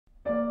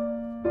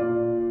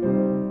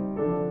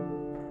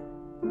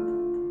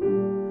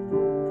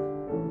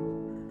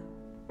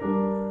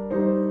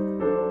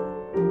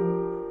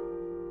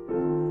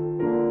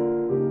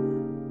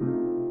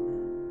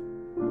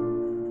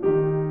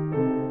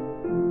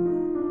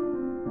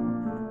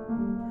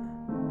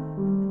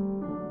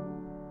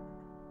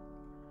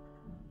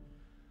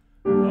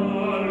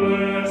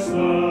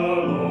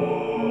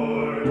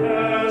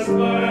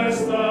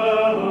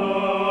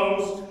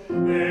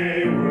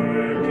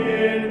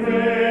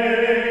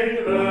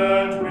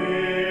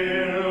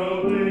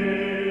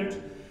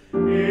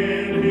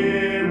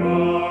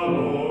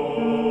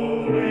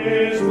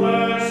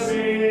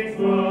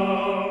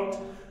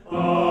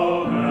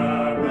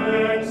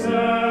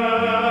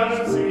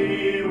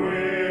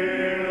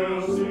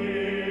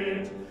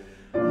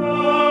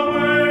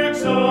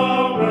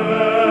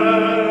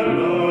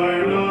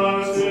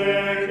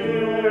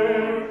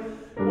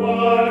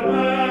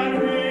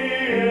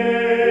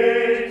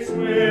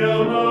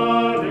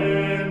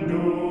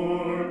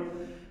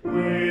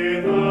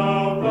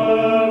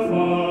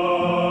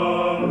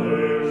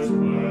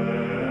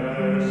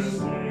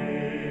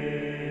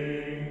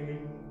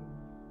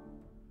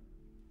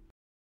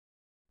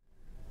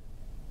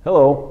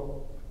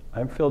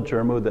Phil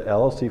Jurmu, the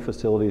LLC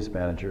Facilities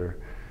Manager,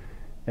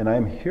 and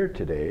I'm here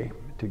today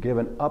to give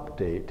an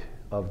update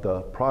of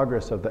the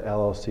progress of the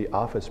LLC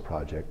Office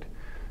project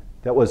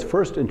that was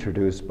first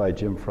introduced by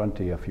Jim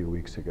Fronte a few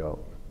weeks ago.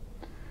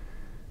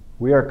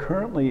 We are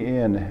currently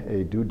in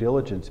a due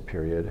diligence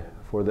period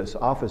for this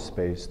office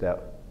space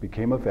that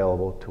became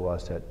available to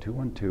us at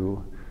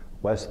 212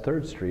 West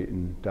 3rd Street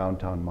in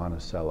downtown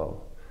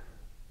Monticello.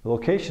 The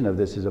location of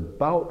this is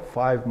about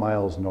 5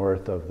 miles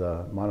north of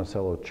the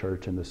Monticello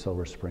Church and the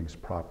Silver Springs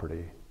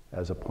property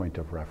as a point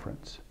of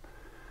reference.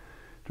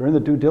 During the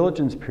due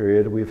diligence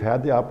period, we've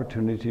had the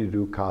opportunity to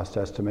do cost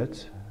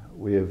estimates.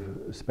 We have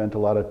spent a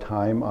lot of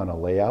time on a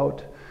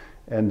layout,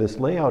 and this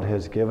layout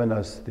has given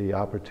us the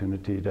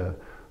opportunity to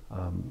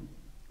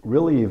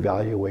really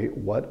evaluate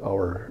what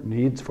our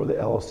needs for the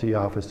LLC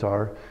office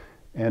are,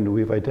 and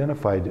we've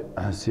identified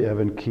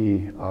 7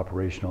 key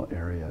operational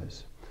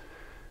areas.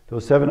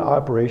 Those 7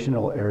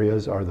 operational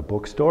areas are the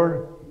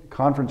bookstore,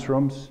 conference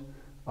rooms,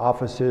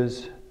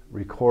 offices,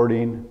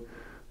 recording,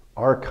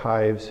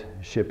 archives,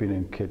 shipping,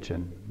 and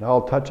kitchen. Now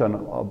I'll touch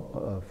on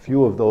a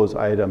few of those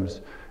items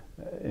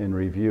in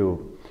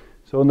review.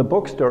 So in the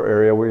bookstore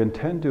area, we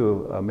intend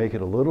to make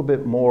it a little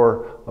bit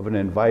more of an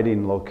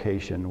inviting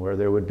location where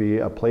there would be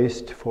a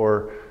place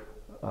for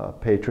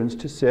patrons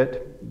to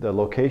sit. The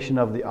location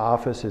of the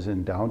office is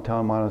in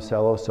downtown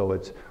Monticello, so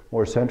it's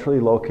more centrally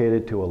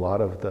located to a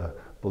lot of the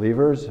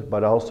believers,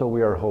 but also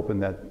we are hoping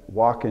that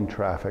walk-in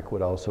traffic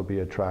would also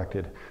be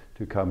attracted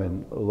to come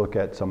and look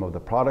at some of the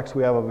products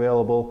we have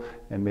available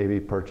and maybe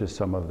purchase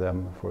some of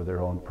them for their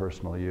own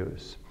personal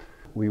use.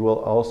 We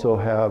will also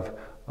have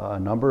a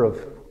number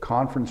of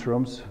conference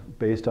rooms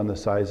based on the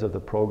size of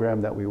the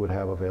program that we would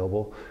have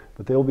available,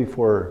 but they'll be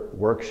for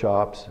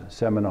workshops,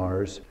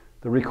 seminars.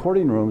 The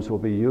recording rooms will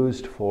be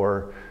used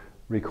for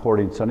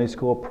recording Sunday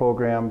school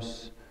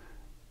programs,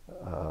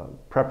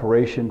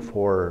 preparation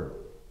for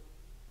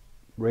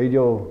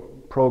radio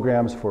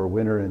programs for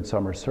winter and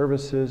summer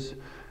services,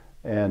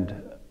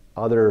 and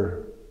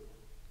other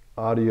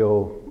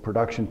audio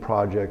production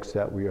projects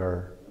that we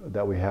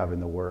have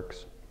in the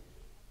works.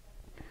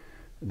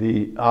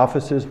 The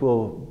offices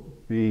will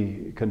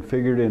be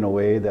configured in a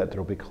way that there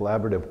will be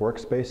collaborative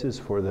workspaces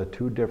for the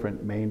 2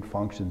 different main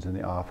functions in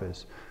the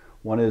office.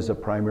 One is a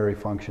primary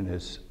function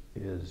is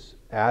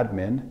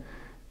admin,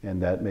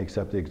 and that makes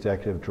up the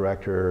executive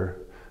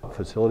director,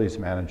 facilities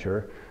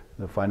manager,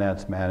 the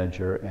finance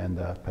manager, and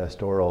the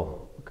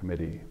pastoral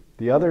committee.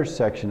 The other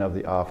section of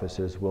the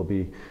offices will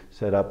be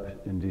set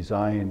up and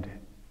designed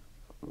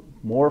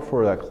more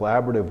for a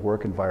collaborative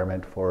work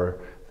environment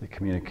for the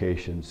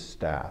communications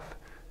staff.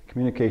 The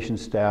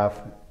communications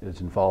staff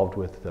is involved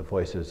with the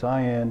Voice of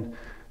Zion,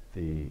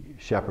 the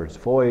Shepherd's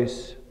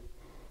Voice,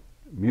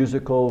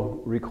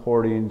 musical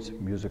recordings,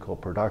 musical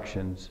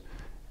productions,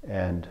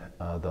 and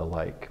the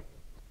like.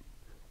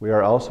 We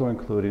are also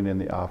including in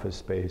the office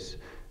space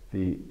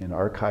an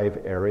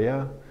archive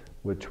area,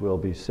 which will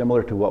be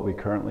similar to what we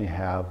currently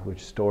have,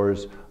 which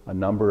stores a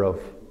number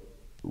of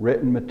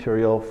written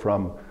material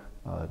from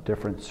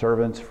different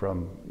servants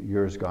from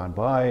years gone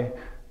by,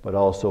 but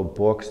also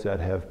books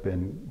that have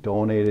been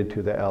donated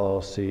to the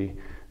LLC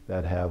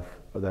that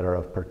are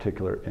of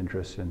particular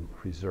interest in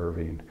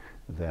preserving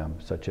them,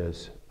 such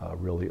as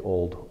really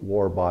old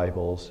war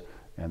Bibles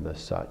and the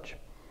such.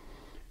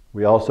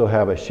 We also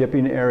have a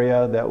shipping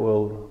area that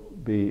will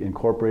be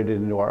incorporated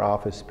into our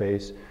office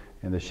space,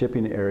 and the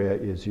shipping area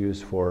is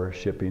used for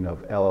shipping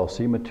of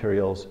LLC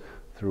materials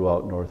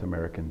throughout North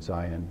American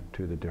Zion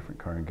to the different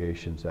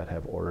congregations that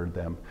have ordered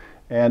them,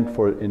 and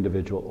for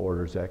individual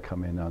orders that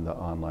come in on the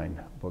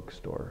online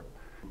bookstore.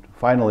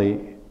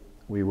 Finally,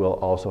 we will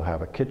also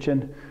have a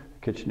kitchen. The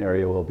kitchen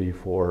area will be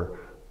for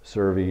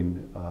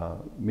serving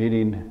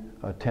meeting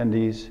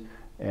attendees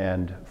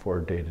and for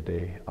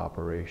day-to-day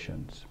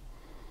operations.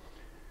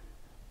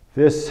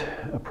 This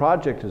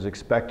project is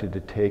expected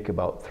to take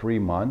about 3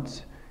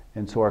 months.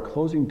 And so our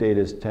closing date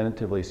is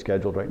tentatively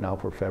scheduled right now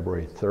for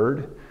February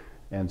 3rd.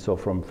 And so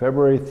from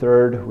February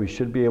 3rd, we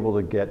should be able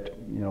to get,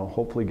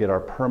 hopefully get our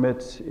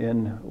permits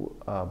in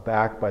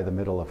back by the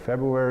middle of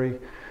February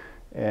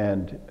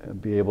and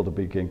be able to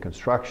begin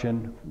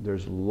construction.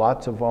 There's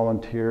lots of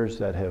volunteers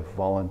that have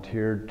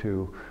volunteered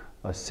to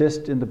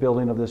assist in the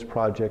building of this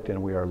project,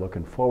 and we are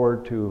looking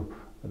forward to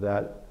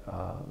that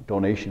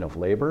donation of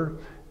labor.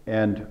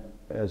 And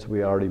as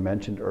we already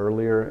mentioned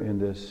earlier in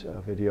this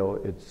video,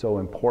 it's so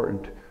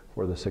important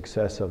for the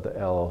success of the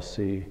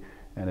LLC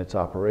and its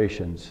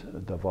operations.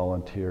 The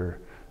volunteers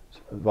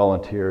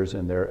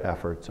and their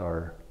efforts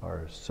are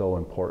so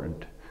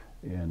important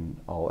in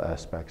all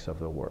aspects of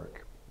the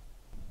work.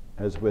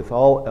 As with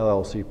all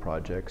LLC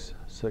projects,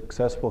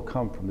 success will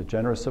come from the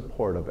generous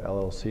support of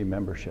LLC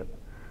membership.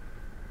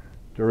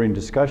 During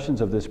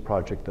discussions of this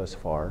project thus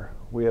far,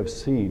 we have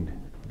seen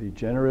the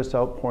generous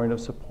outpouring of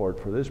support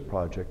for this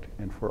project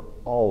and for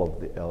all of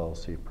the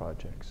LLC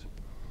projects.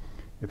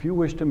 If you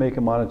wish to make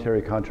a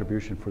monetary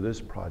contribution for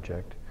this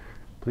project,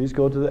 please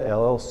go to the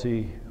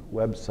LLC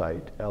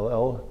website,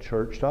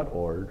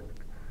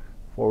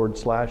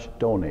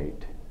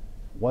 llchurch.org/donate.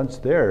 Once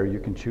there, you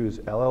can choose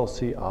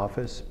LLC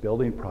Office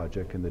Building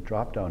Project in the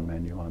drop-down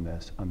menu on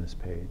this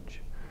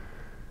page.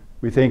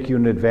 We thank you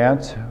in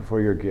advance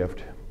for your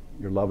gift.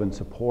 Your love and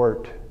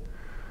support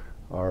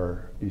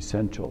are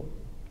essential.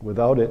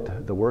 Without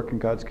it, the work in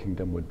God's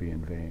kingdom would be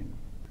in vain.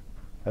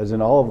 As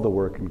in all of the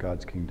work in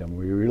God's kingdom,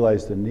 we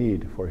realize the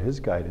need for His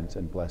guidance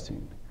and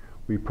blessing.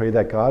 We pray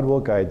that God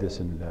will guide this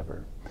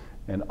endeavor,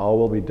 and all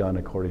will be done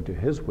according to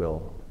His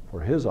will,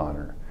 for His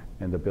honor,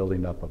 and the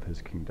building up of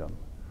His kingdom.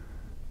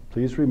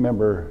 Please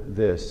remember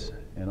this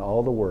and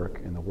all the work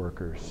and the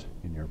workers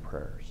in your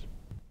prayers.